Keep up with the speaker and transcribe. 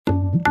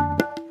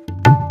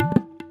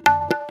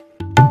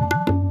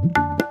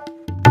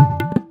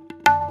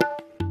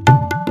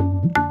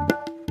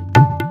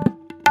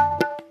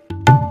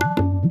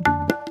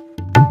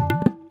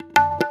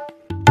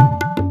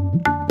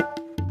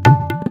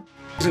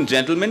and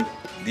gentlemen,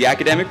 the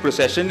academic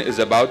procession is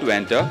about to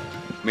enter.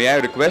 May I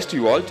request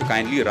you all to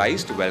kindly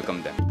rise to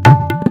welcome them.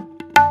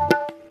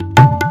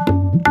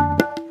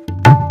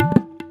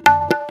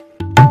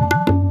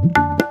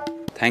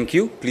 Thank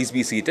you. Please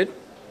be seated.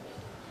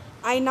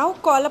 I now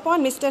call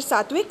upon Mr.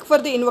 Satwik for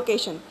the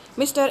invocation.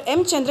 Mr.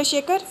 M.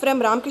 Chandrasekhar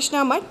from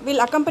Ramakrishna Mutt will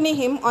accompany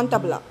him on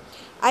tabla.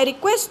 I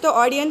request the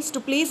audience to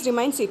please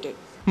remain seated.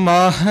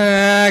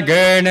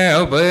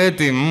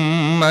 Mahaganapatim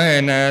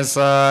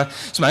manasa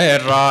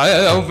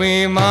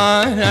smarami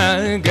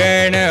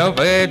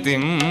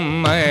Mahaganapatim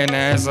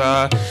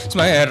manasa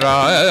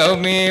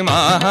smarami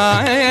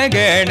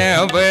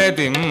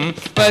Mahaganapatim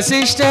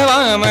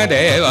Vasishtavama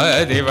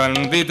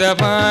Devadivandita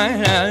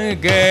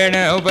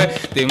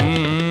Mahaganapatim.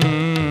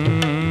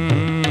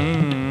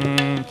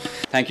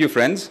 Thank you,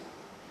 friends.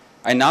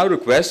 I now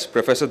request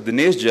Professor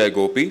Dinesh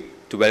Jayagopi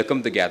to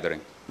welcome the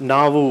gathering.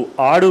 ನಾವು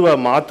ಆಡುವ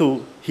ಮಾತು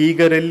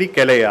ಹೀಗರೆಲ್ಲಿ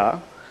ಕೆಲೆಯ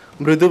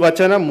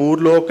ಮೃದುವಚನ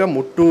ಮೂರ್ಲೋಕ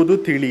ಮುಟ್ಟುವುದು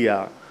ತಿಳಿಯ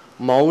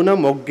ಮೌನ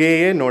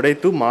ಮೊಗ್ಗೆಯೇ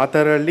ನೊಡೆತು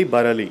ಮಾತರಲ್ಲಿ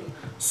ಬರಲಿ.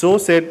 So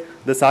said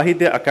the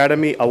Sahitya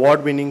Academy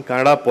award-winning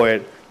Kannada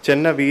poet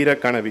Chennaveera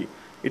Kanavi.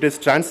 It is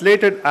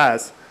translated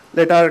as,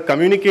 let our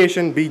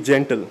communication be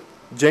gentle.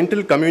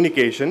 Gentle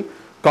communication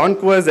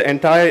conquers the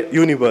entire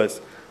universe.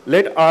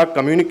 Let our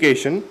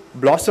communication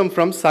blossom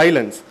from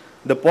silence.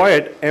 The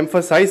poet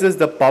emphasizes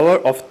the power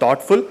of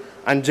thoughtful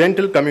and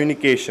gentle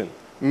communication.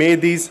 May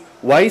these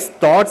wise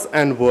thoughts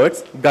and words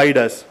guide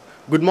us.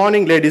 Good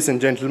morning, ladies and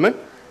gentlemen.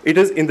 It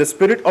is in the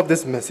spirit of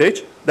this message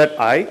that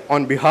I,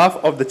 on behalf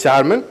of the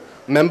chairman,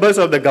 members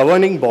of the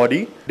governing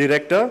body,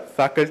 director,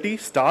 faculty,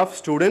 staff,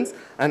 students,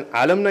 and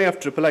alumni of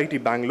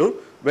IIIT-Bangalore,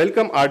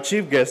 welcome our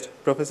chief guest,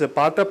 Professor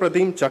Partha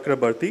Pratim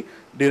Chakrabarti,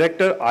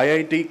 Director,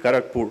 IIT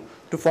Kharagpur,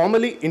 to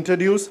formally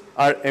introduce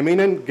our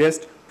eminent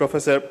guest,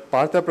 Professor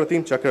Partha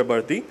Pratim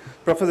Chakrabarti.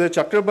 Professor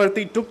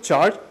Chakrabarti took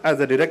charge as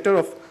the director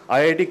of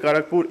IIT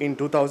Kharagpur in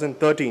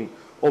 2013.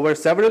 Over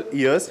several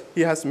years,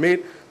 he has made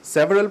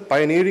several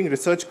pioneering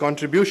research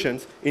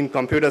contributions in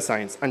computer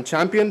science and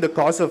championed the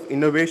cause of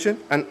innovation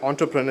and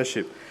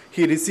entrepreneurship.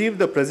 He received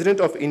the President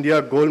of India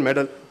Gold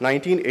Medal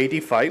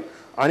 1985,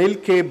 Anil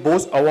K.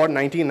 Bose Award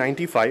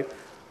 1995,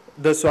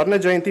 the Swarna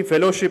Jayanti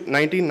Fellowship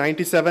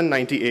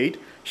 1997-98,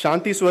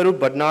 Shanti Swarup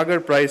Bhatnagar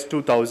Prize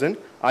 2000,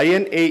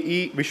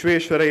 INAE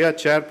Vishweshwaraya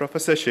Chair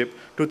Professorship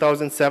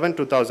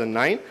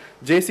 2007-2009,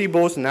 J.C.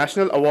 Bose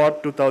National Award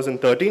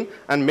 2013,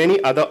 and many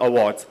other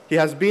awards. He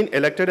has been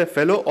elected a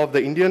Fellow of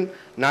the Indian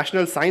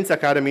National Science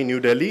Academy, New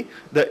Delhi,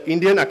 the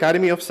Indian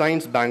Academy of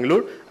Science,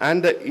 Bangalore,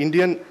 and the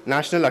Indian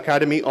National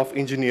Academy of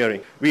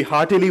Engineering. We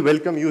heartily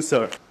welcome you,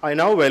 sir. I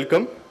now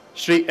welcome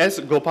Shri S.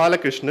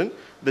 Gopalakrishnan,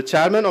 the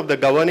Chairman of the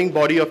Governing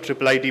Body of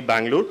IIIT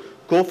Bangalore,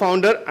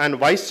 Co-founder and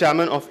Vice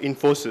Chairman of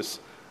Infosys.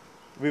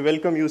 We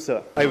welcome you,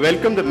 sir. I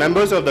welcome the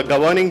members of the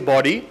governing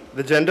body,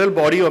 the general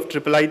body of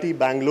IIIT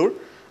Bangalore,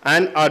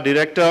 and our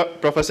director,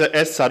 Professor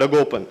S.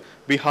 Sadagopan.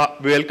 We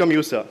welcome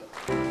you, sir.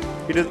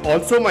 It is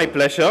also my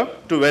pleasure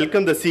to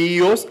welcome the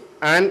CEOs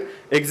and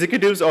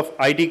executives of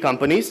IT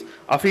companies,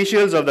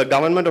 officials of the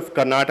government of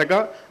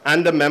Karnataka,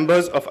 and the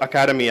members of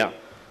academia.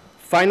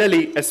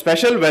 Finally, a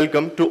special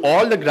welcome to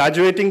all the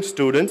graduating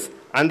students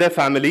and their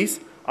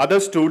families, other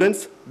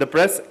students, the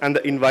press, and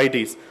the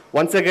invitees.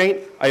 Once again,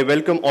 I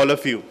welcome all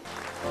of you.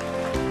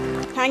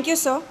 Thank you,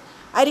 sir.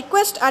 I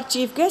request our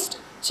chief guest,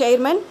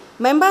 chairman,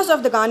 members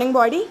of the governing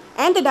body,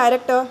 and the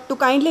director to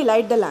kindly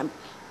light the lamp.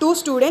 Two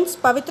students,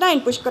 Pavitra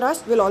and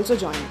Pushkaras, will also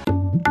join.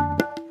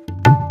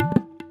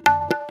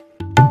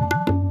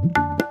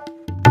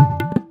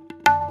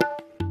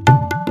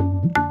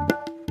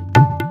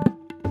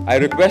 I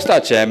request our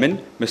chairman,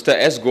 Mr.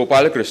 S.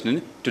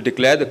 Gopalakrishnan, to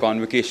declare the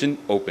convocation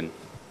open.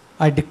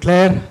 I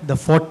declare the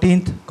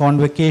 14th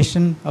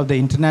Convocation of the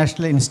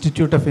International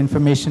Institute of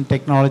Information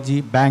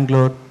Technology,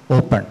 Bangalore,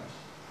 open.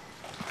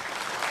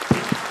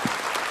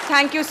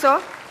 Thank you,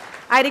 sir.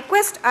 I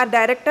request our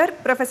director,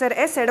 Professor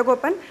S.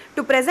 Sadagopan,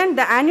 to present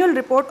the annual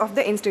report of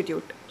the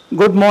institute.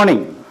 Good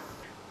morning.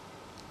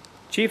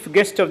 Chief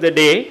guest of the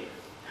day,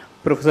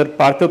 Professor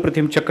Partha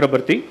Pratim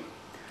Chakrabarti,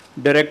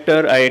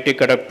 Director, IIT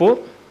Kharagpur,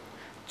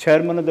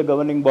 Chairman of the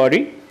governing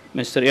body,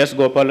 Mr. S.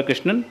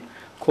 Gopalakrishnan,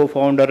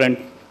 Co-founder and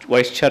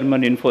Vice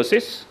Chairman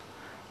Infosys,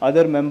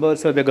 other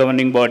members of the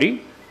governing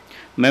body,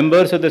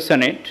 members of the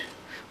Senate,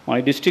 my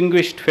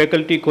distinguished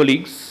faculty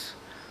colleagues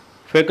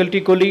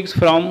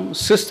from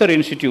sister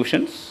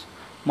institutions,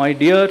 my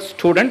dear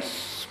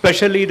students,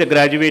 especially the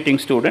graduating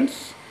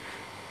students,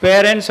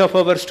 parents of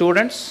our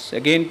students,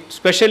 again,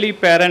 especially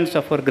parents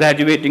of our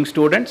graduating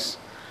students,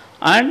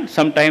 and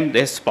sometimes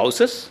their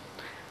spouses,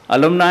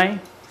 alumni,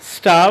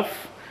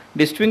 staff,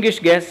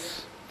 distinguished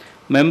guests,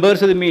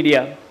 members of the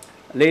media,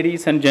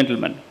 ladies and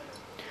gentlemen.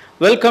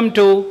 Welcome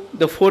to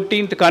the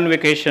 14th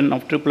Convocation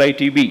of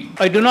IIIT-B.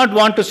 I do not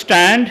want to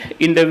stand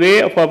in the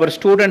way of our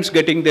students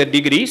getting their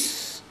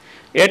degrees,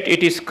 yet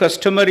it is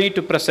customary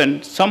to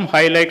present some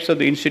highlights of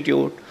the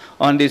institute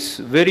on this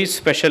very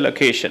special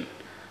occasion.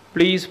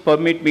 Please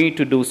permit me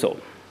to do so.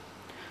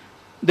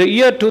 The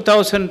year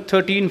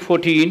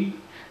 2013-14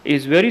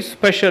 is very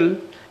special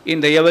in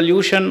the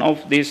evolution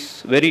of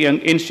this very young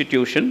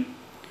institution.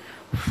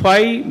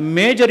 5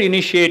 major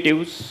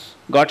initiatives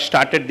got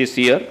started this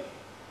year.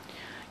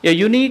 A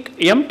unique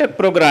MTech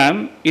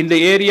program in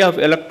the area of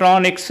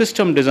electronic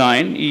system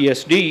design,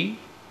 ESD,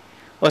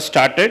 was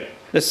started.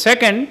 The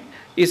second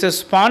is a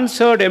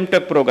sponsored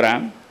MTech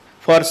program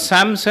for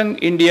Samsung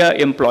India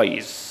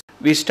employees.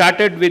 We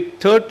started with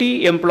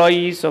 30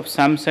 employees of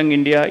Samsung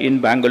India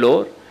in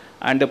Bangalore,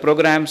 and the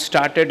program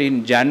started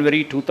in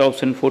January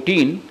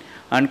 2014,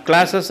 and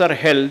classes are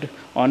held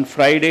on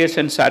Fridays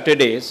and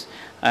Saturdays,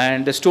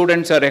 and the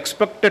students are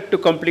expected to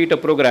complete a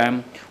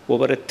program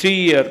over a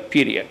 3-year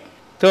period.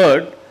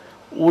 Third,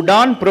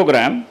 UDAN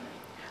program,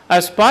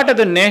 as part of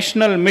the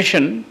national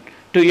mission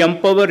to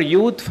empower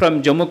youth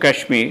from Jammu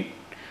Kashmir,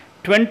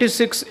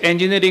 26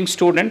 engineering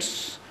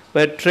students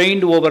were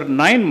trained over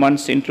 9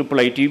 months in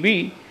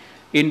IIIT-B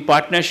in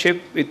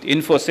partnership with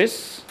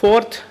Infosys.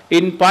 Fourth,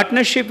 in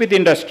partnership with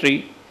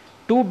industry,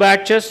 2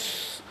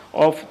 batches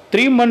of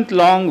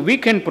 3-month-long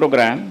weekend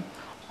program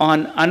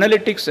on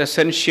analytics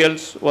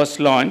essentials was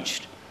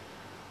launched,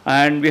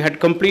 and we had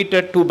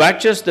completed 2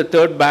 batches. The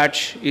 3rd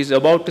batch is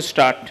about to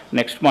start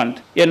next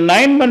month. A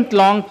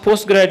 9-month-long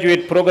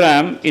postgraduate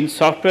program in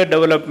software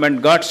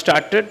development got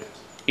started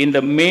in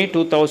the May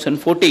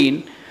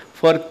 2014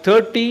 for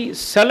 30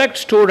 select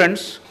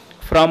students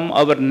from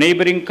our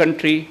neighboring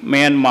country,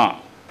 Myanmar.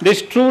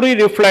 This truly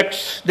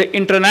reflects the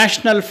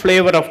international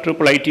flavor of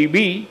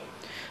IIIT-B.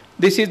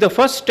 This is the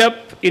first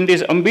step in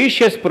this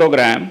ambitious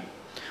program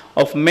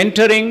of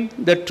mentoring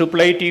that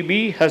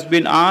IIIT-B has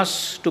been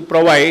asked to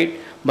provide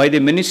by the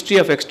Ministry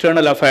of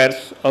External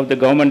Affairs of the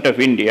Government of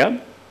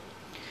India.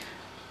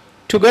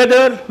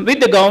 Together with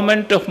the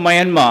government of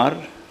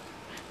Myanmar,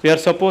 we are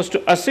supposed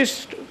to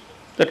assist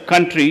that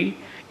country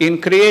in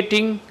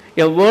creating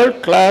a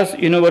world-class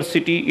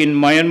university in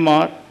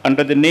Myanmar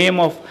under the name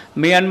of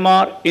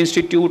Myanmar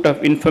Institute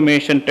of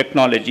Information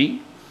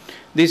Technology.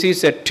 This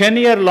is a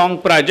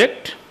 10-year-long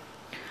project,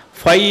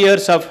 5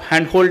 years of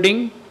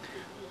hand-holding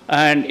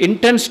and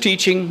intense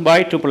teaching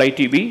by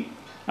IIIT-B,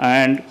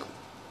 and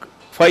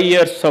 5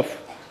 years of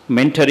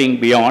mentoring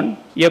beyond.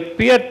 A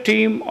peer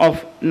team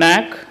of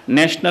NAC,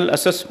 National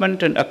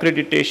Assessment and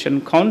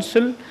Accreditation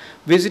Council,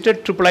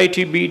 visited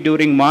IIIT-B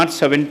during March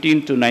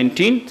 17th to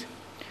 19th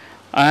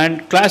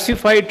and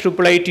classified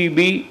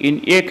IIIT-B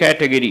in A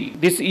category.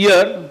 This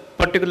year,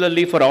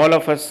 particularly for all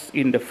of us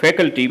in the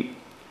faculty,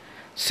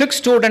 6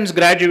 students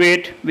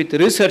graduate with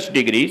research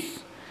degrees,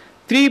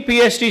 3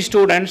 PhD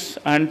students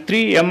and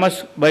 3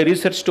 MS by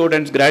research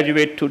students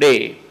graduate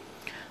today.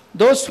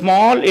 Though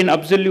small in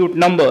absolute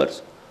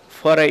numbers,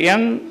 for a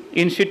young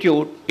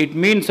institute, it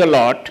means a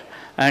lot,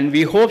 and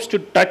we hope to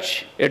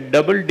touch a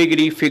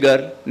double-degree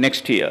figure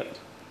next year.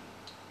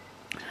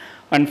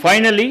 And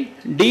finally,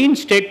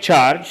 deans take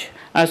charge.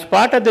 As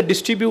part of the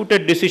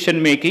distributed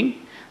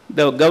decision-making,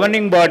 the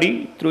governing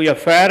body, through a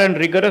fair and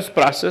rigorous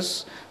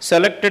process,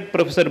 selected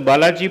Professor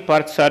Balaji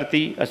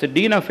Parthsarthi as a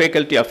Dean of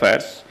Faculty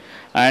Affairs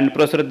and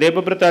Professor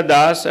Debabrata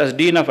Das as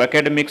Dean of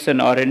Academics and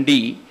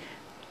R&D,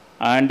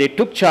 and they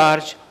took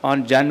charge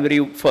on January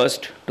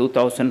 1st,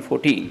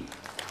 2014.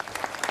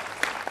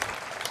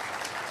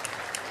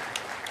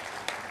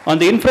 On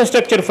the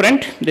infrastructure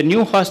front, the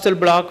new hostel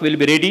block will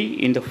be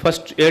ready in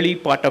the early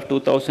part of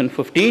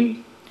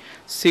 2015.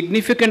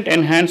 Significant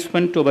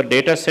enhancement to our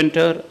data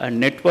center and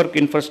network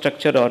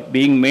infrastructure are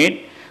being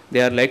made.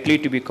 They are likely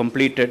to be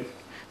completed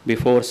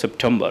before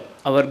September.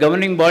 Our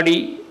governing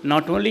body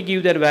not only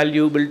give their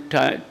valuable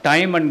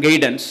time and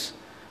guidance,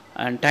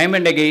 and time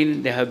and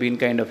again they have been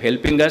kind of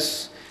helping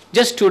us.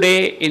 Just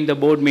today in the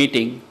board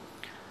meeting,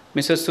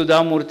 Mrs.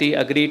 Sudha Murthy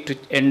agreed to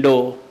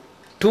endow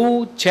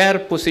 2 chair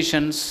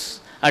positions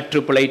at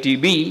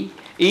IIIT-B,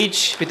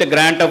 each with a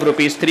grant of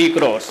rupees 3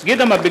 crores. Give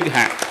them a big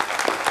hand.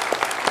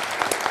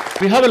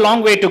 We have a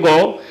long way to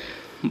go,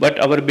 but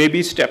our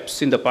baby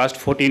steps in the past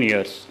 14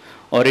 years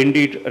are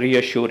indeed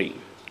reassuring.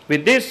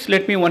 With this,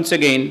 let me once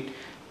again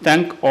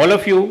thank all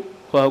of you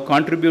who have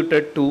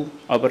contributed to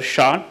our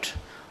short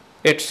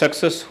yet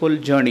successful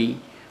journey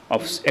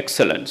of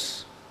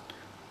excellence.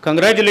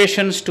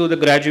 Congratulations to the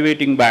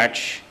graduating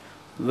batch.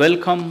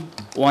 Welcome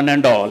one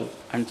and all,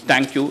 and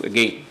thank you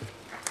again.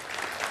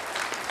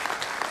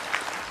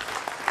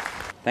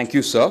 Thank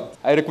you, sir.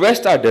 I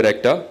request our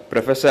director,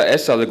 Professor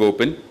S.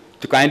 Salagopan,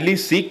 to kindly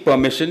seek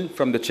permission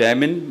from the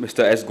chairman,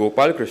 Mr. S.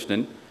 Gopal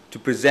Krishnan, to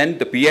present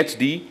the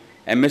PhD,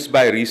 MS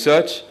by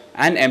Research,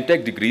 and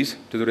MTech degrees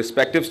to the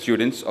respective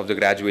students of the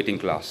graduating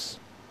class.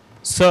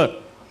 Sir,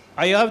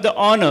 I have the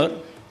honor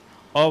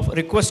of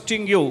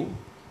requesting you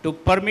to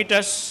permit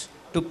us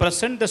to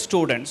present the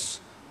students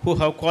who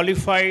have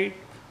qualified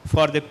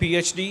for the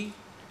PhD,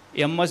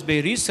 MS by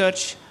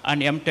Research,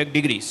 and MTech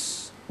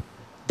degrees.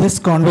 This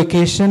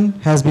convocation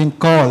has been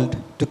called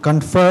to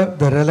confer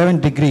the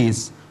relevant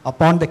degrees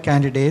upon the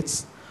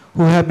candidates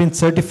who have been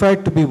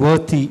certified to be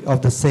worthy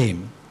of the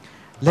same.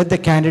 Let the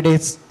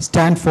candidates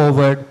stand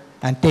forward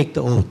and take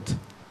the oath.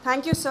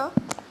 Thank you, sir.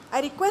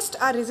 I request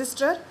our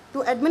registrar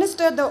to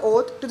administer the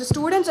oath to the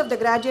students of the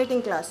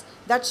graduating class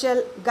that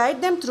shall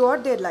guide them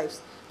throughout their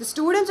lives. The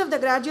students of the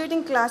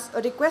graduating class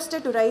are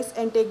requested to rise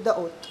and take the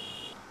oath.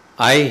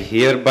 I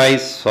hereby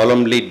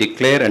solemnly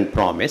declare and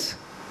promise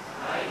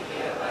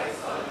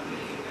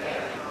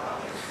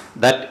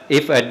that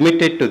if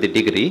admitted to the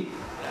degree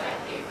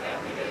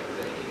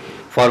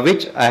for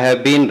which I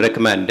have been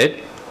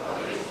recommended,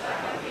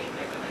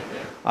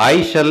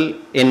 I shall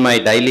in my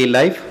daily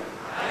life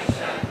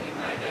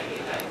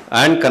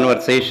and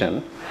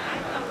conversation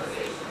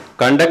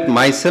conduct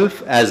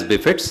myself as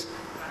befits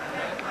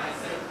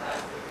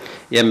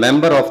a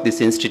member of this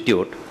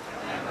institute,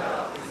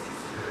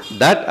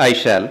 that I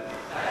shall,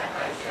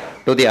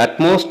 to the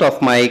utmost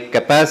of my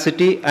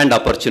capacity and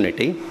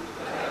opportunity,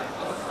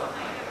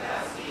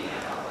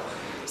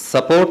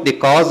 support the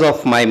cause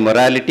of my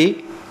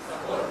morality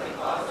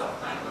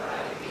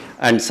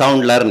and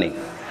sound learning,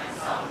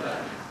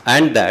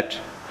 and that,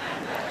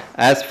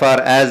 as far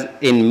as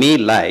in me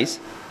lies,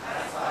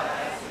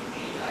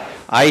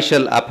 I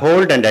shall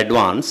uphold and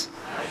advance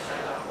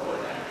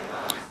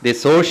the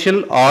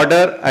social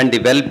order and the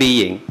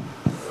well-being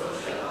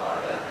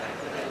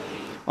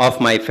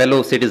of my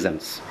fellow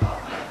citizens.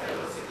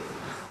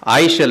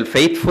 I shall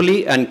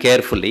faithfully and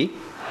carefully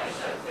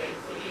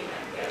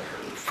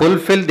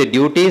fulfill the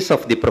duties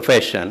of the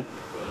profession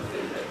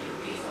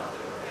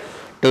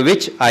to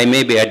which I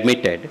may be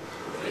admitted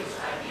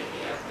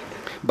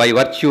by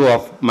virtue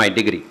of my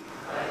degree,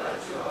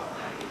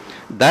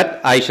 that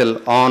I shall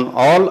on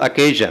all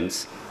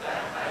occasions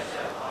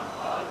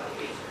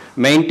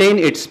maintain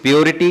its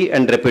purity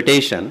and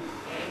reputation,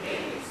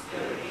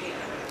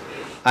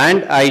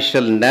 and I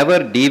shall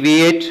never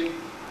deviate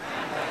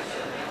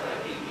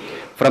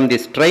from the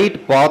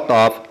straight path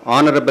of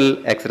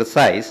honorable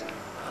exercise,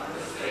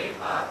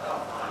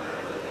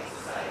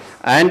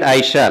 and I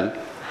shall,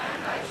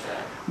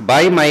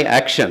 by my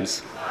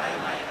actions,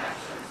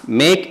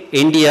 make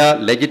India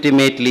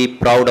legitimately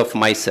proud of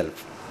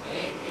myself.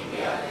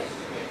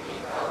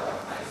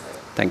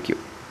 Thank you.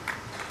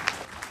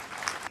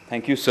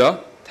 Thank you,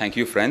 sir. Thank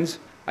you, friends.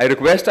 I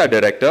request our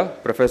director,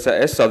 Professor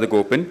S.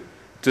 Sadagopan,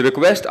 to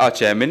request our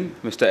chairman,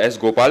 Mr. S.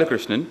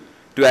 Gopalakrishnan,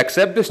 to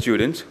accept the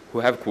students who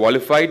have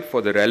qualified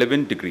for the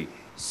relevant degree.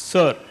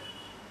 Sir,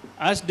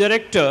 as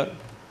director,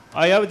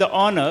 I have the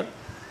honor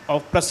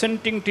of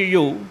presenting to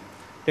you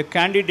the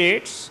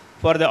candidates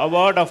for the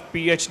award of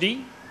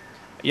PhD,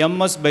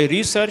 MS by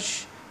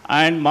Research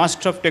and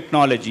Master of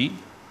Technology,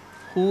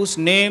 whose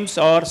names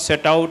are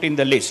set out in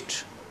the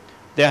list.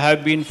 They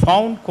have been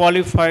found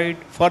qualified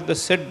for the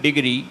said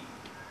degree,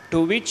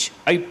 to which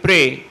I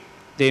pray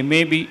they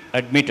may be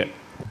admitted.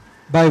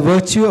 By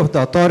virtue of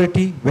the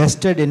authority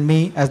vested in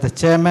me as the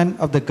chairman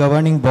of the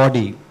governing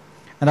body,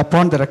 and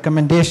upon the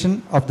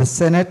recommendation of the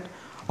Senate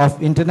of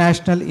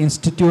International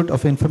Institute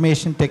of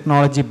Information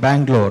Technology,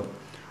 Bangalore,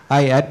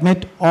 I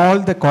admit all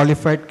the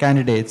qualified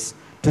candidates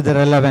to the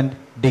relevant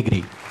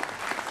degree.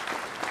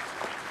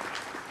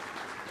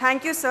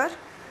 Thank you, sir.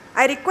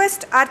 I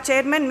request our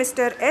chairman,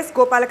 Mr. S.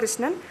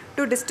 Gopalakrishnan,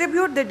 to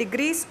distribute the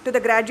degrees to the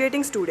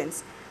graduating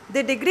students.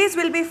 The degrees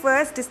will be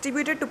first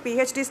distributed to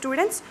PhD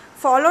students,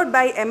 followed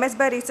by MS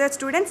by Research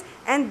students,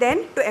 and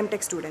then to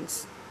MTech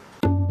students.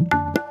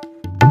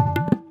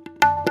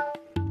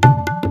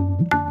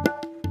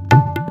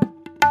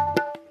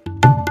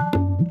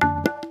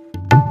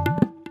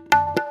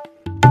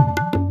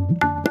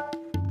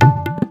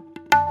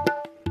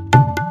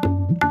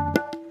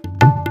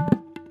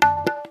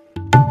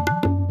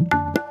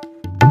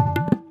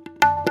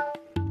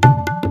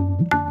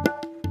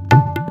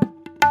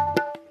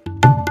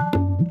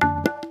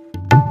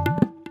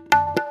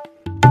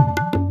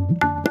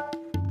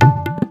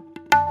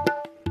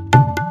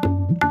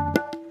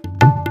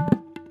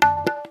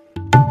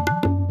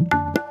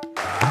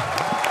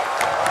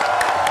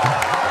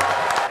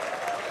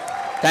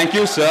 Thank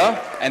you, sir,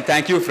 and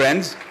thank you,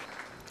 friends.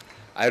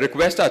 I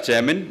request our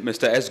chairman,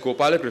 Mr. S.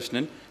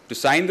 Gopalakrishnan, to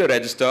sign the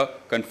register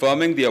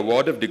confirming the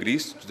award of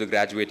degrees to the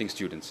graduating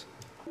students.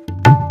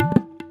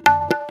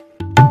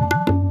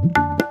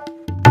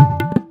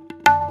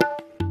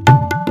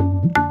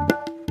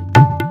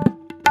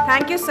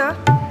 Thank you, sir.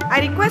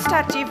 I request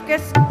our chief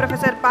guest,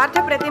 Professor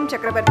Pratim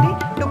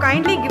Chakrabarti, to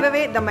kindly give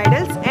away the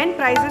medals and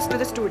prizes to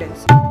the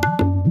students.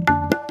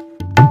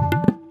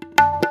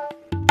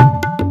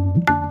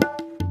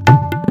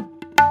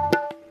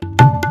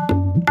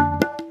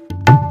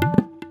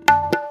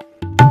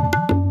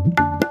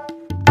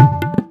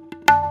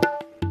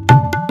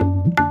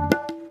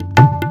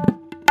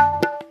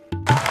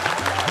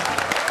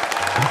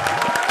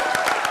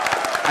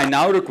 I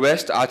now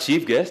request our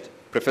chief guest,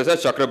 Professor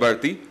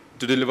Chakrabarti,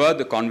 to deliver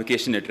the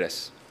convocation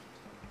address.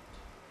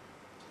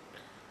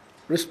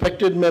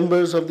 Respected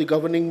members of the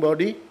governing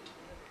body,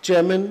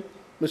 Chairman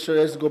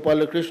Mr. S.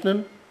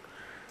 Gopalakrishnan,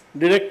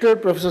 Director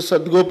Professor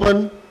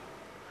Sadgopan,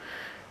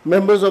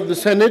 members of the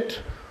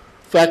Senate,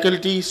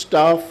 faculty,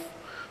 staff,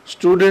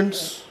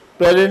 students,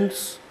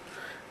 parents,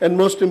 and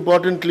most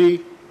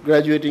importantly,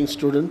 graduating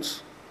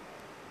students.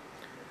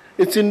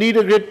 It's indeed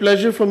a great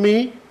pleasure for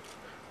me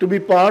to be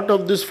part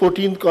of this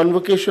 14th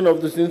convocation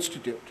of this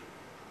institute.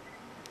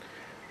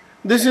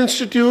 This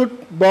institute,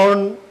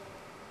 born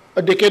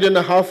a decade and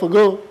a half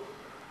ago,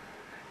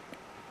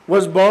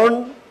 was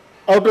born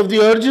out of the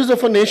urges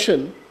of a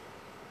nation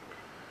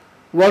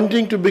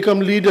wanting to become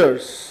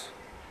leaders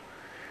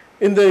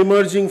in the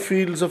emerging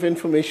fields of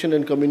information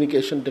and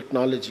communication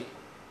technology.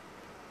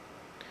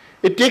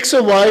 It takes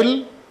a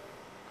while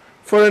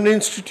for an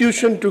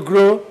institution to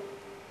grow,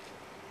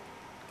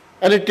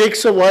 and it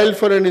takes a while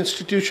for an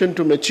institution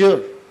to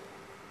mature.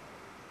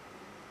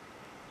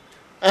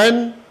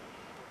 And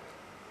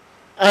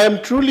I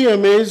am truly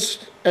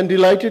amazed and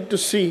delighted to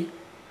see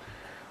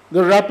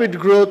the rapid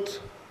growth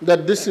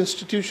that this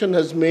institution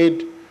has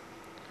made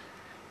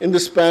in the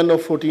span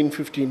of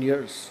 14-15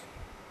 years.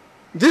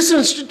 This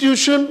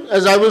institution,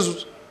 as I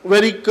was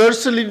very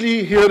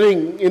cursorily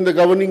hearing in the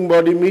governing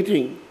body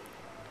meeting,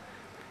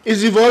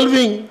 is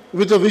evolving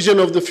with a vision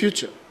of the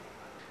future.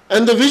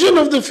 And the vision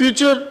of the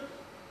future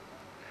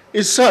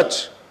is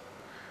such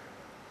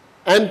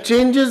and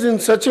changes in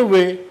such a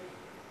way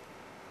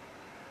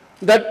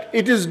that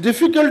it is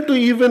difficult to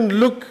even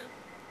look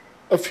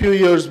a few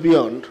years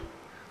beyond.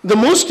 The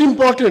most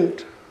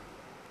important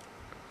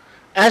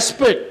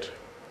aspect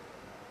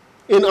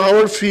in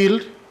our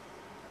field,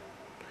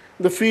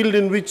 the field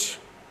in which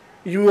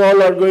you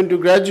all are going to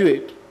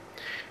graduate,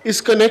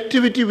 is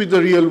connectivity with the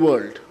real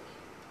world.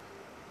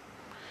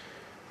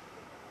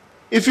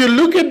 If you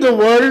look at the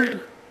world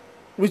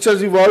which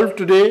has evolved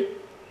today,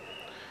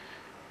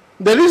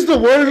 there is the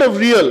world of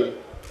real,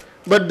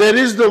 but there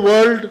is the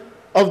world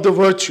of the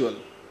virtual.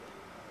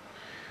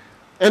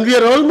 And we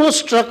are almost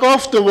struck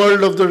off the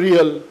world of the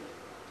real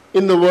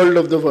in the world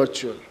of the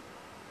virtual.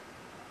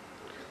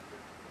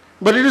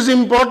 But it is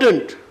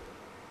important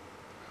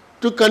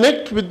to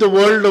connect with the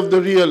world of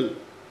the real,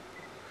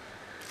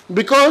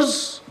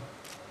 because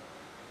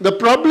the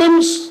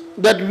problems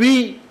that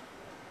we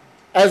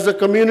as a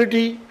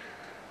community,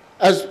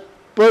 as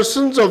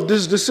persons of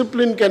this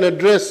discipline can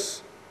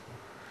address,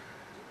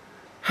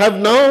 have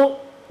now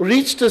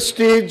reached a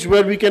stage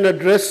where we can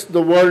address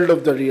the world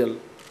of the real.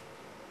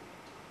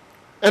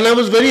 And I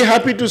was very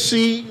happy to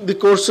see the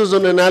courses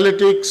on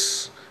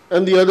analytics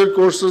and the other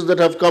courses that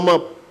have come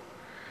up.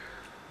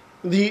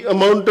 The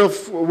amount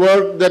of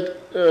work that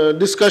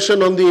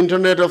discussion on the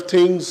Internet of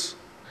Things.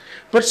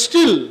 But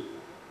still,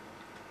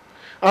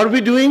 are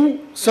we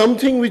doing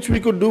something which we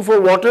could do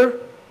for water?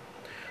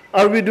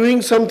 Are we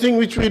doing something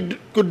which we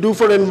could do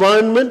for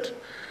environment?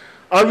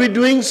 Are we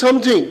doing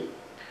something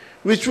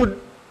which would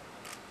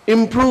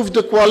improve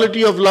the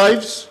quality of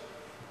lives?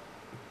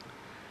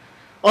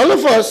 All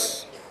of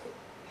us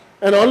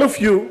and all of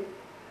you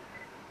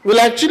will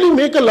actually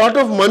make a lot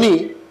of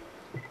money,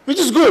 which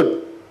is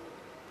good,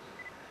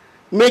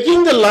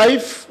 making the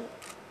life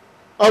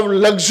of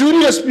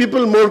luxurious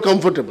people more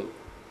comfortable.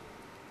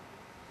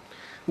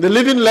 They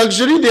live in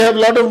luxury, they have a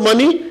lot of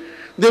money,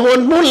 they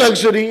want more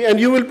luxury, and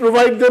you will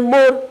provide them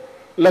more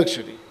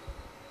luxury.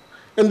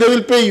 And they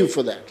will pay you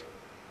for that.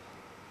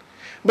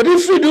 But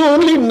if we do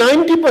only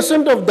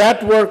 90% of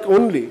that work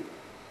only,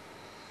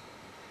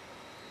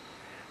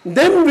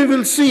 then we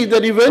will see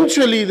that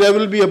eventually there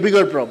will be a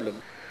bigger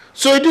problem.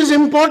 So it is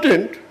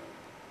important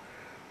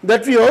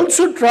that we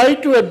also try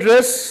to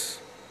address,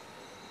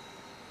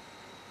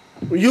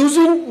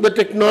 using the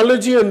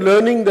technology and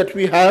learning that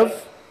we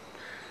have,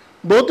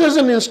 both as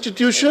an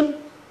institution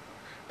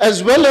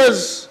as well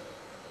as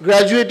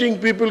graduating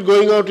people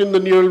going out in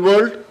the real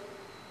world,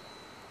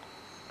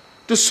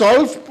 to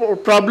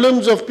solve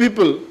problems of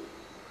people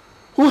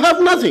who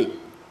have nothing,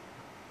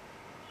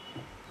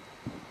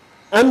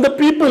 and the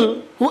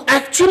people who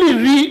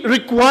actually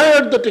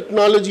require the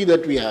technology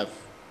that we have.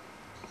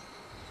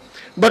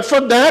 But for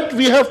that,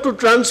 we have to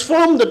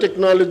transform the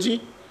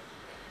technology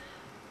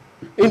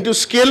into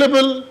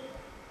scalable,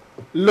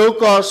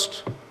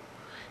 low-cost,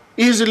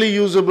 easily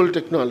usable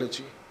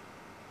technology.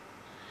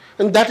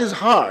 And that is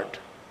hard.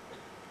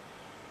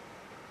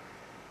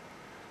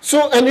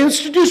 So an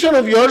institution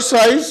of your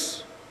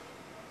size,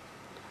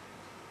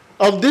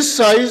 of this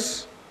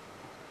size,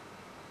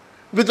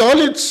 with all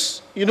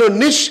its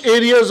niche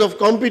areas of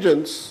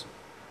competence,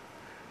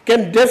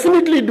 can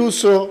definitely do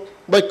so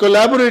by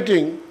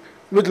collaborating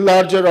with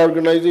larger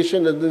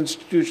organizations and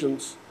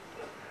institutions,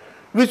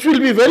 which will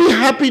be very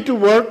happy to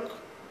work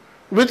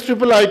with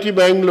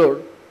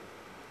IIIT-Bangalore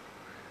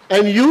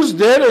and use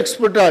their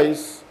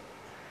expertise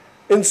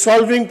in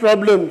solving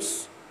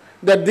problems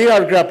that they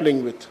are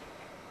grappling with.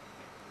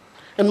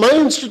 And my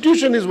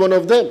institution is one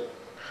of them.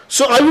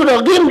 So I would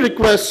again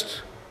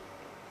request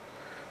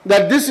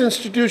that this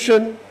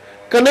institution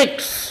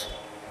connects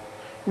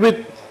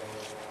with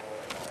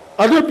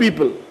other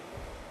people,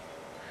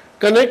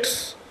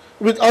 connects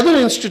with other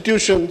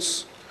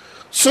institutions,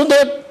 so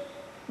that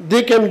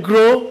they can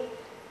grow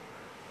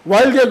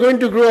while they are going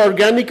to grow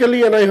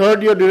organically. And I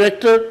heard your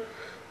director,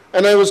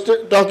 and I was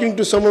talking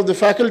to some of the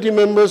faculty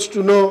members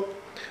to know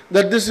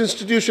that this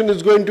institution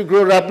is going to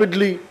grow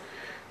rapidly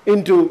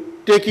into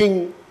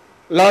taking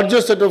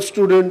larger set of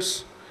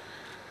students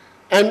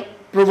and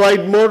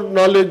provide more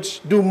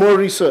knowledge, do more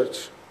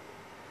research.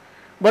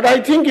 But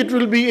I think it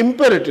will be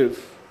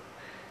imperative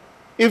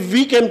if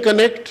we can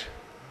connect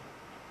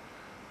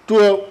to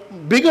a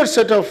bigger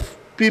set of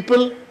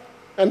people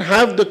and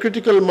have the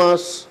critical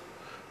mass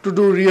to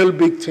do real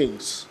big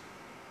things.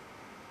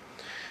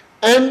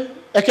 And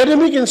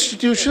academic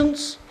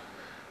institutions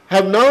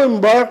have now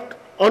embarked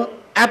on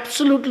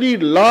absolutely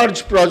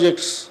large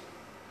projects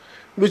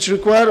which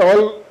require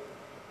all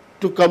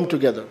to come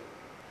together.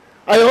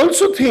 I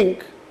also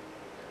think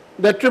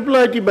that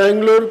IIIT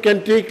Bangalore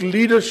can take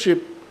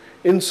leadership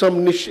in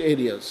some niche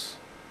areas.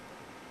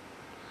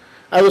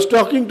 I was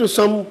talking to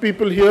some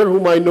people here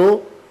whom I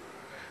know,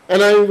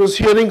 and I was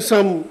hearing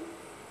some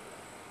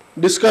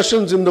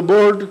discussions in the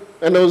board,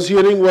 and I was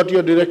hearing what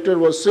your director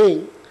was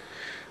saying.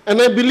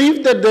 And I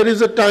believe that there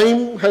is a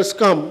time has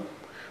come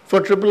for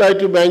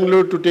IIIT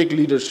Bangalore to take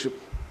leadership.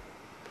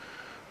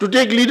 To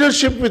take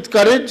leadership with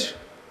courage,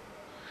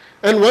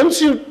 and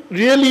once you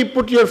really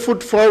put your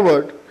foot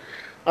forward,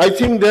 I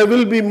think there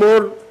will be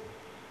more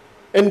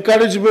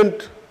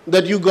encouragement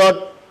that you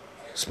got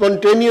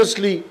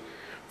spontaneously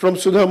from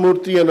Sudha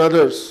Murthy and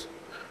others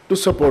to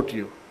support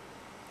you.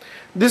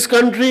 This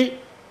country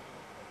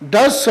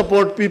does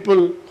support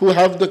people who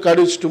have the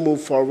courage to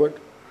move forward.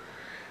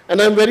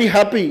 And I'm very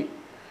happy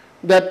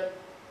that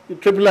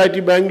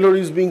IIIT Bangalore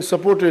is being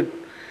supported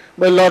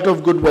by a lot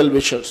of good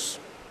well-wishers.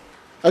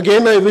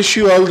 Again, I wish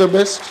you all the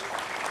best.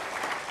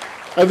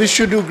 I wish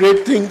you do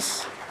great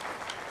things.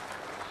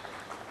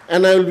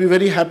 And I will be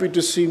very happy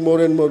to see more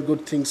and more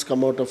good things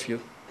come out of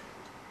you.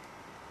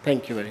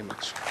 Thank you very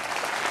much.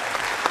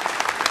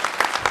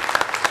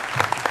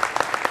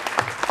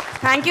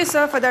 Thank you,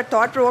 sir, for that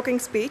thought-provoking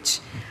speech.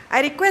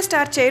 I request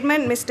our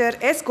chairman, Mr.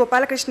 S.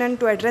 Gopalakrishnan,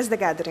 to address the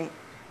gathering.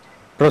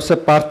 Professor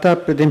Partha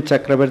Pratim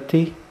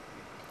Chakrabarti,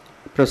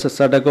 Professor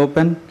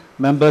Sadagopan,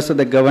 members of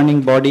the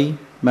governing body,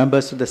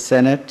 members of the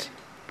Senate,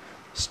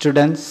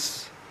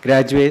 students,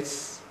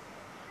 graduates,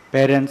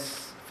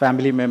 parents,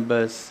 family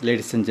members,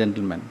 ladies and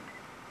gentlemen.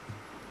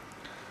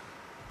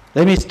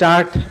 Let me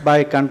start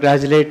by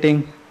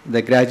congratulating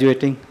the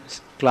graduating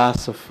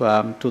class of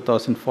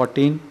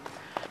 2014.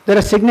 There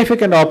are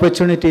significant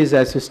opportunities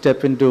as you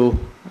step into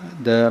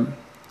the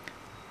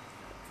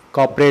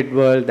corporate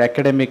world, the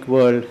academic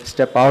world,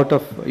 step out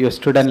of your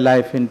student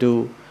life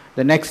into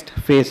the next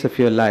phase of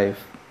your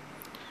life.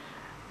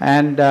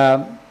 And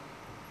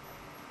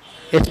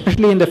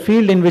especially in the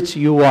field in which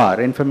you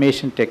are,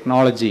 information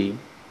technology,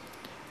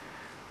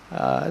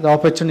 the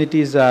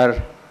opportunities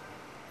are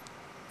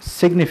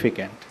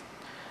significant.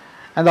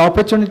 And the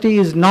opportunity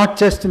is not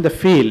just in the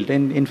field,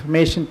 in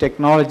information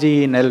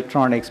technology, in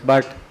electronics,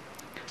 but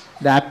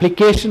the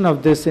application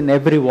of this in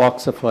every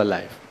walks of our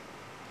life.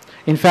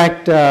 In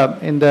fact,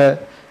 in the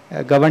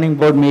governing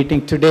board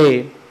meeting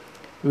today,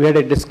 we had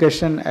a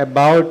discussion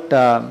about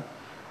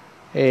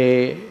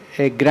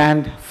a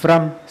grant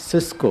from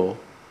Cisco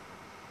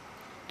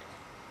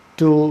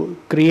to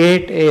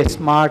create a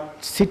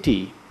smart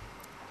city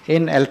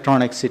in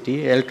Electronic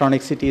City.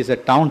 Electronic City is a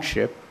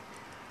township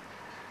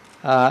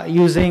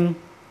using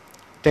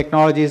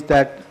technologies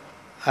that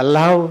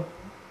allow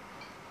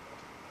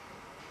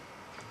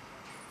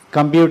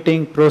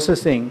computing,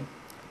 processing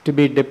to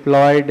be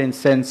deployed in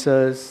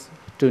sensors,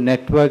 to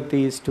network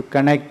these, to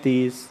connect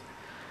these,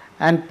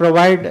 and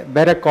provide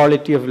better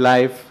quality of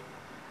life,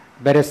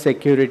 better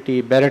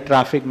security, better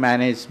traffic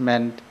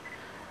management,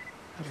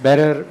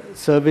 better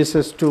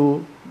services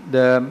to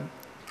the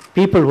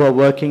people who are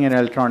working in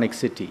Electronic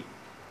City.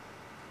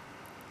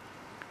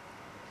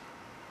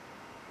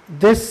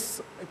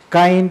 This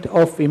kind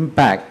of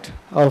impact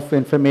of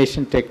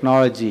information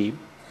technology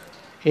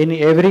in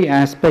every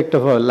aspect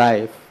of our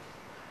life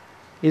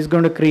is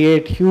going to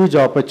create huge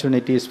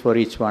opportunities for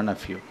each one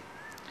of you.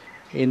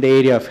 In the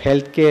area of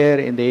healthcare,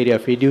 in the area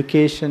of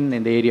education,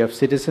 in the area of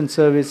citizen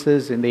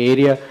services, in the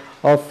area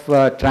of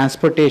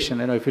transportation.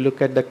 You know, if you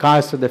look at the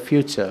cars of the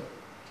future,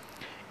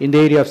 in the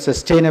area of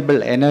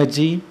sustainable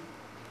energy,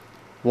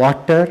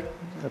 water,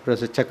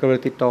 Professor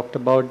Chakrabarti talked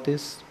about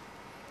this.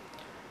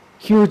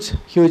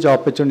 Huge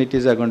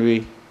opportunities are going to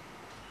be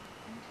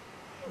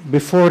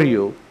before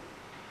you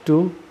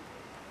to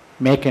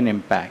make an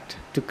impact,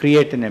 to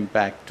create an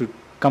impact, to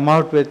come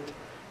out with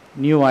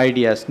new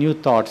ideas, new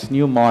thoughts,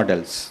 new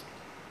models.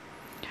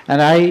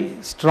 And I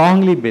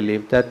strongly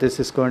believe that this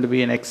is going to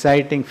be an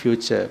exciting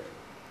future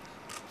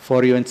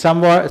for you. In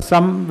some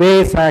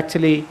ways,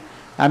 actually,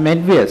 I'm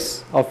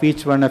envious of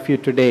each one of you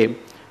today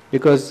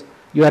because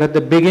you are at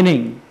the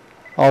beginning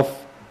of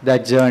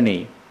that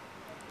journey,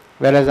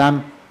 whereas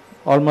I'm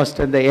almost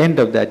at the end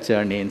of that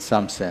journey in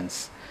some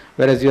sense,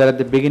 whereas you are at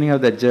the beginning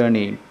of that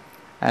journey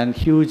and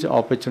huge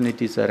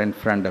opportunities are in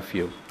front of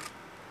you.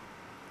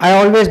 I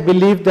always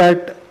believe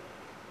that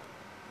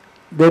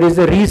there is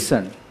a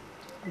reason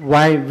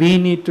why we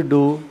need to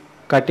do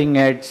cutting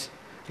edge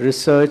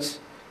research,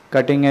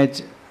 cutting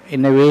edge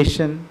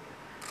innovation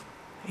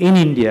in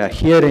India,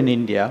 here in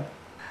India,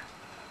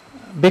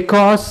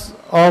 because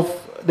of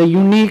the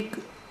unique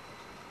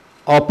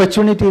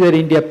opportunity that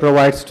India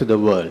provides to the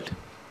world.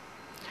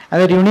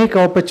 And that unique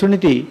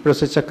opportunity,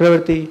 Professor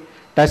Chakrabarti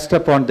touched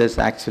upon this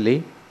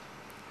actually,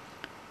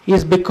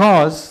 is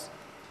because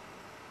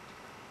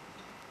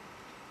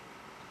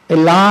a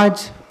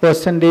large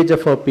percentage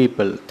of our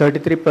people,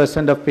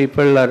 33% of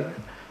people are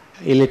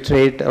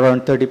illiterate,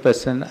 around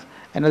 30%,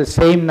 and the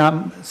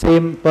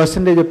same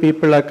percentage of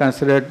people are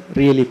considered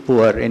really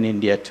poor in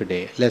India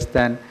today, less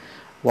than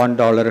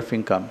 $1 of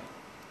income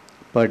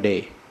per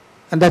day.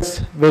 And that's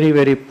very,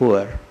 very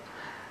poor.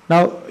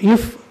 Now,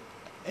 if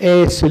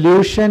a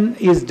solution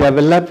is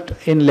developed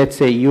in, let's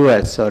say,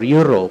 US or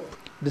Europe,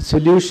 the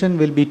solution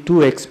will be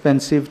too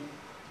expensive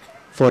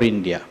for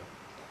India,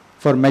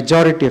 for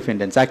majority of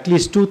Indians. At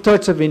least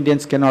 2/3 of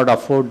Indians cannot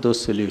afford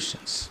those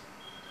solutions.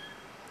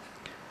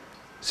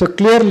 So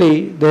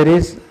clearly, there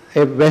is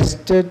a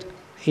vested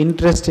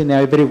interest in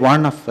every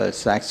one of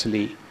us,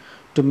 actually,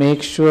 to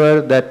make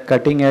sure that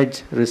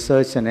cutting-edge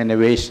research and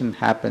innovation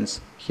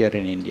happens here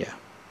in India.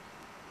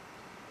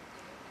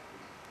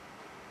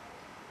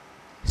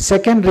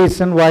 Second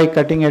reason why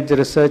cutting-edge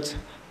research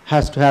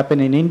has to happen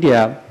in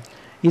India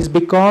is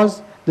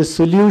because the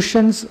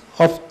solutions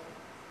of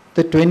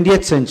the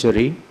 20th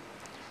century,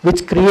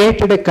 which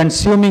created a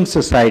consuming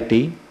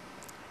society,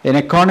 an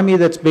economy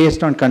that's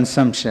based on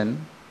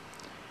consumption,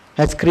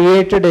 has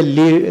created a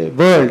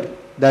world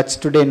that's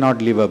today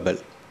not livable.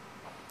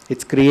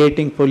 It's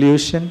creating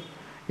pollution,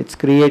 it's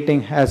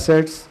creating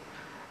hazards,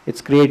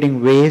 it's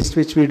creating waste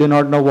which we do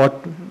not know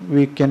what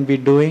we can be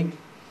doing.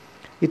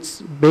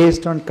 It's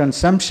based on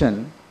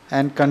consumption,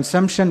 and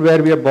consumption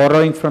where we are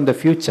borrowing from the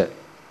future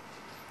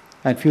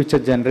and future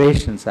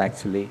generations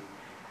actually,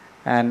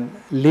 and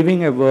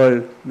living a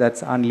world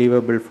that's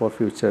unlivable for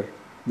future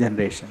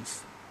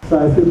generations. So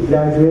as you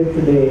graduate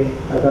today,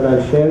 I thought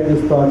I'll share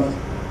these thoughts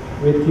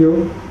with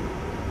you.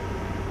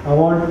 I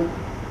want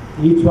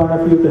each one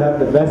of you to have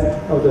the best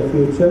of the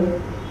future.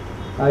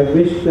 I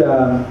wish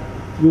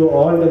you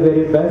all the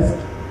very best.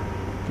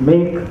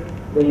 Make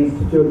the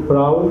Institute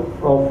proud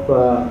of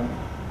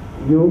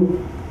you.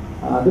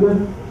 Because,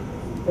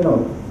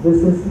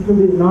 this institute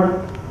is not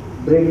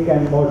brick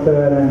and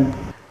mortar and,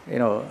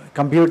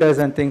 computers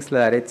and things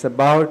like that. It's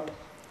about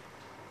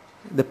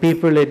the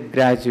people it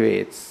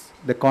graduates,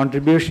 the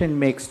contribution it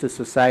makes to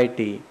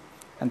society,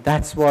 and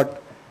that's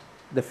what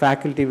the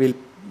faculty will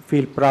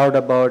feel proud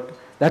about.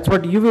 That's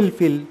what you will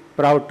feel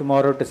proud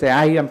tomorrow to say,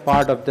 I am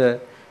part of the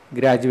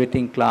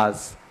graduating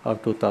class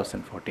of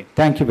 2014.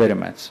 Thank you very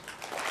much.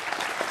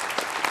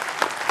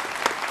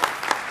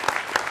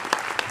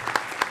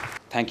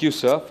 Thank you,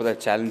 sir, for that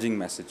challenging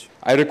message.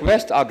 I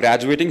request our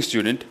graduating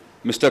student,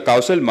 Mr.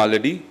 Kausal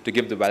Maladi, to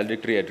give the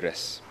valedictory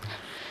address.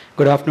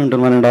 Good afternoon to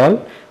one and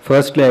all.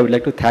 Firstly, I would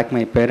like to thank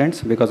my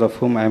parents, because of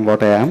whom I am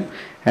what I am,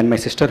 and my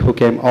sister who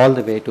came all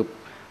the way to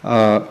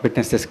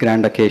witness this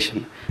grand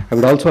occasion. I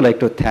would also like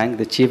to thank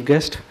the chief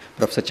guest,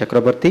 Professor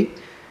Chakrabarti,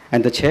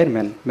 and the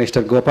chairman,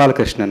 Mr. Gopal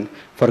Krishnan,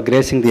 for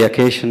gracing the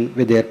occasion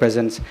with their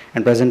presence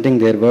and presenting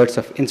their words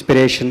of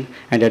inspiration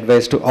and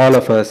advice to all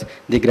of us,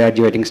 the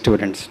graduating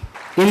students.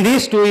 In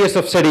these 2 years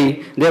of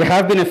study, there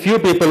have been a few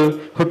people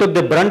who took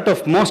the brunt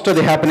of most of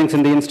the happenings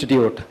in the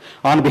institute.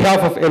 On behalf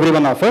of every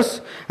one of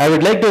us, I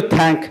would like to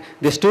thank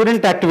the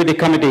Student Activity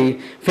Committee,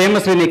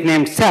 famously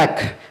nicknamed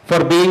SAC,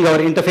 for being our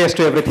interface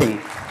to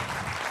everything.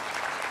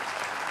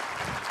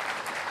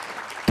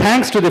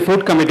 Thanks to the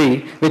Food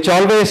Committee, which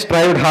always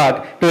strived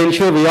hard to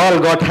ensure we all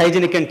got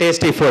hygienic and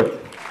tasty food.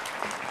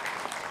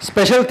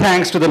 Special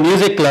thanks to the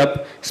Music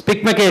Club,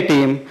 Spick-McKay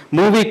team,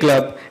 Movie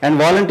Club, and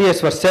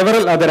volunteers for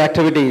several other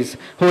activities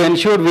who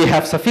ensured we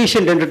have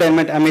sufficient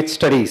entertainment amidst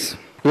studies.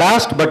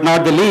 Last but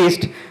not the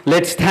least,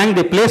 let's thank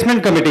the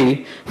Placement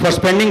Committee for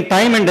spending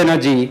time and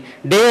energy,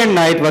 day and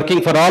night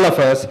working for all of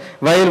us,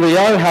 while we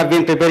all have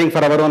been preparing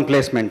for our own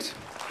placements.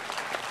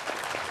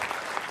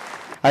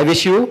 I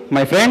wish you,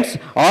 my friends,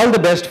 all the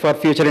best for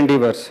future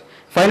endeavors.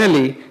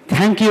 Finally,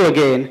 thank you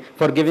again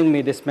for giving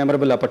me this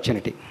memorable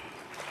opportunity.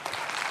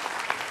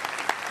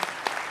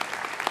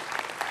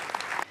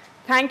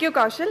 Thank you,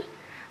 Kaushal.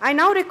 I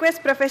now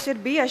request Professor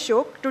B.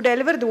 Ashok to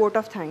deliver the vote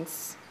of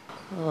thanks.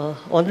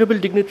 Honorable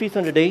dignitaries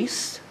on the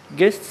dais,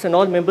 guests and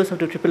all members of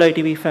the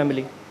IIIT-B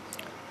family.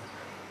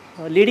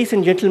 Ladies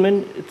and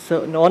gentlemen, it's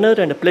an honor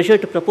and a pleasure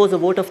to propose a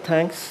vote of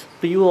thanks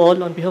to you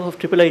all on behalf of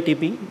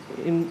IIIT-B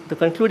in the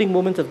concluding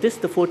moments of this,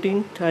 the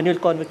 14th annual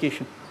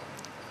convocation.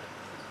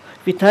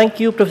 We thank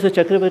you, Professor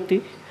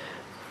Chakrabarti,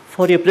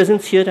 for your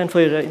presence here and for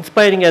your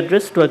inspiring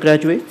address to our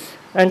graduates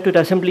and to the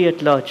assembly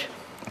at large.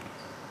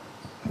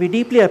 We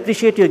deeply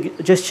appreciate your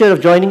gesture of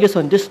joining us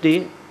on this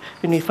day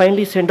when we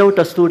finally send out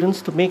our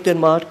students to make their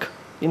mark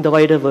in the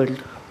wider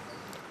world.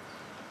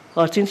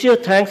 Our sincere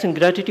thanks and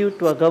gratitude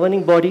to our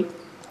governing body,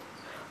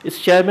 its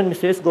chairman,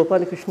 Mr. S.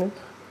 Gopalakrishnan,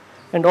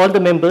 and all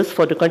the members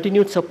for the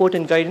continued support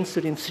and guidance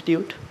to the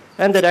Institute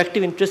and their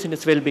active interest in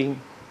its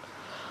well-being.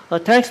 Our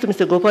thanks to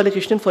Mr.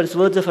 Gopalakrishnan for his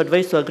words of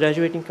advice to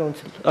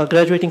our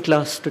graduating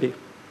class today.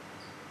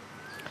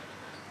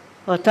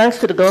 Our thanks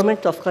to the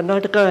government of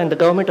Karnataka and the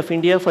government of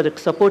India for the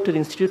support to the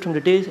Institute from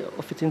the day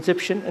of its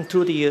inception and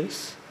through the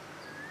years.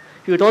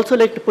 We would also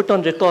like to put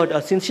on record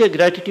our sincere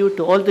gratitude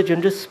to all the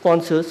generous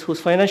sponsors whose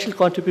financial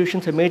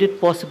contributions have made it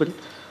possible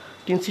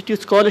to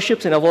institute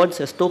scholarships and awards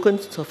as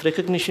tokens of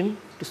recognition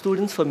to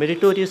students for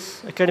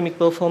meritorious academic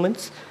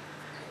performance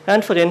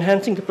and for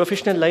enhancing the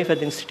professional life at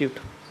the institute.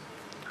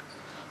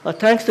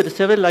 Thanks to the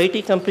several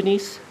IT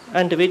companies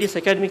and the various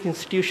academic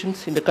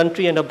institutions in the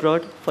country and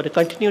abroad for the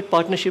continued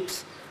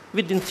partnerships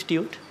with the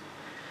institute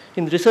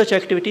in research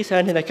activities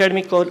and in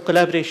academic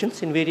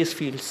collaborations in various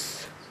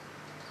fields.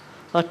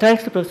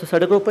 Thanks to Professor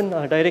Sadagopan,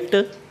 our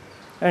director,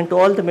 and to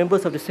all the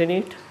members of the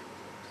Senate,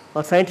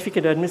 our scientific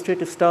and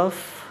administrative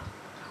staff,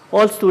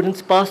 all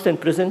students past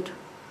and present,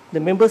 the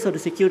members of the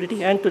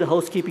security, and to the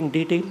housekeeping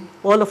detail,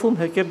 all of whom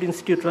have kept the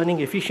institute running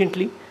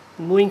efficiently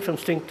and moving from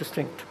strength to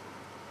strength.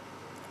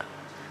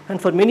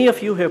 And for many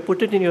of you who have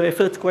put it in your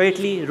efforts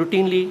quietly,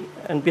 routinely,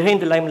 and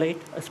behind the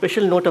limelight, a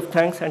special note of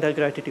thanks and our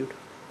gratitude.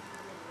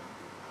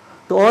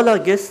 To all our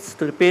guests,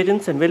 to the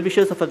parents and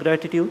well-wishers of our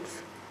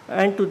gratitudes,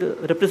 and to the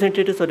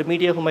representatives of the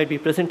media who might be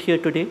present here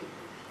today,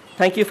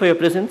 thank you for your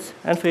presence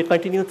and for your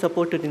continued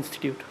support to the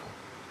institute.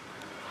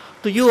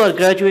 To you, our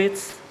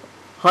graduates,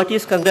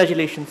 heartiest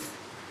congratulations,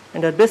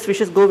 and our best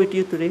wishes go with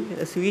you today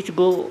as you each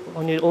go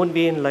on your own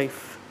way in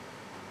life.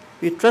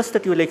 We trust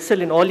that you will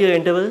excel in all your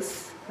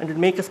endeavors and will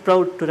make us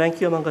proud to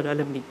rank you among our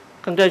alumni.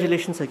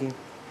 Congratulations again.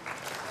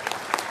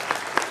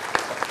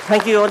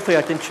 Thank you all for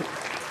your attention.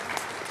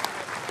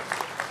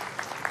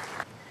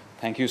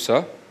 Thank you,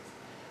 sir.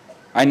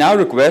 I now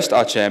request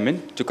our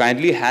chairman to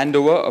kindly hand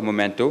over a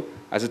memento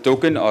as a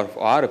token of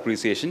our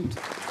appreciation.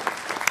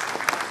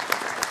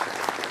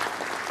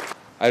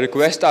 I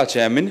request our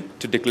chairman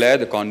to declare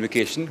the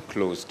convocation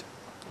closed.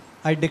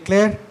 I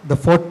declare the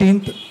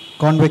 14th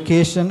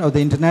Convocation of the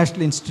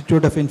International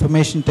Institute of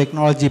Information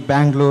Technology,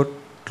 Bangalore,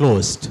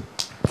 closed.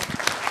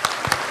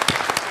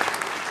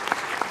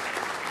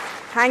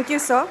 Thank you,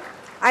 sir.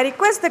 I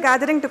request the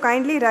gathering to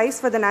kindly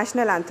rise for the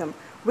national anthem.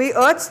 We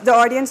urge the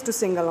audience to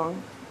sing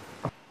along.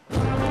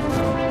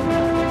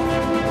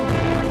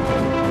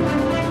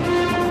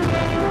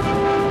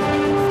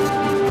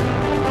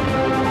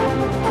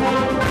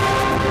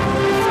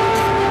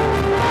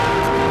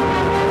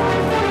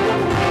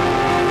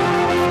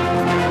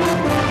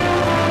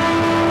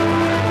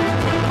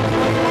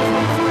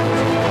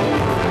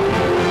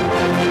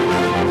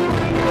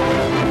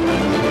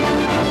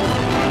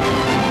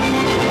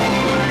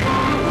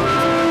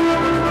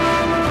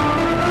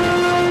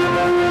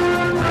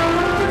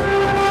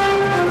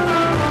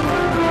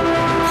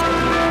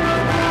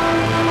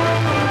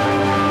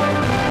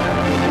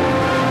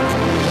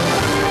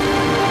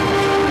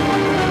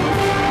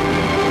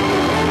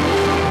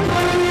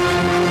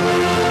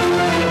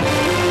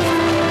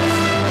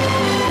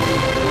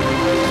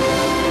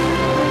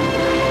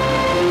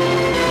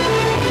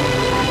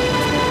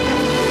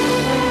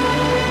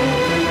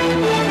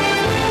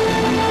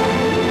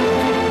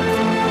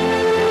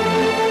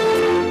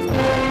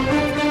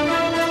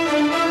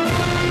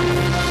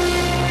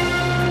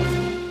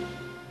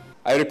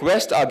 I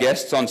request our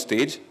guests on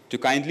stage to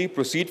kindly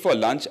proceed for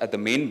lunch at the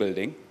main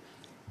building.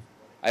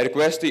 I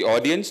request the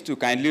audience to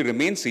kindly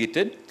remain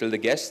seated till the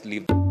guests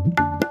leave.